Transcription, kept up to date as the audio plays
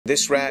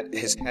This rat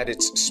has had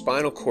its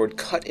spinal cord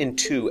cut in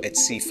two at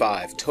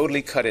C5,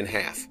 totally cut in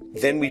half.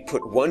 Then we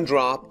put 1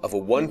 drop of a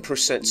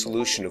 1%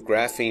 solution of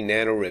graphene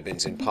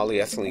nanoribbons in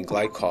polyethylene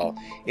glycol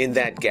in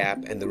that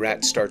gap, and the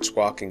rat starts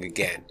walking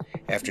again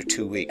after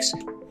 2 weeks.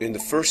 In the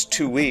first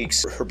 2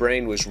 weeks, her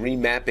brain was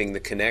remapping the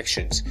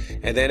connections.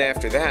 And then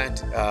after that,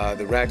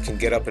 the rat can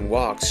get up and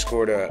walk,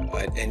 scored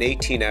an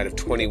 18 out of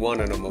 21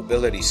 on a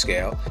mobility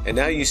scale. And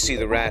now you see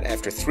the rat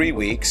after 3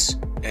 weeks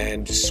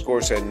and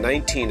scores a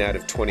 19 out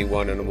of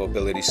 21 on a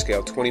mobility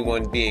scale,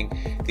 21 being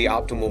the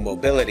optimal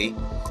mobility.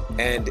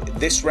 And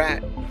this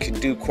rat can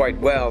do quite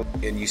well,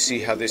 and you see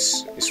how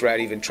this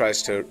rat even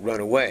tries to run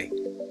away.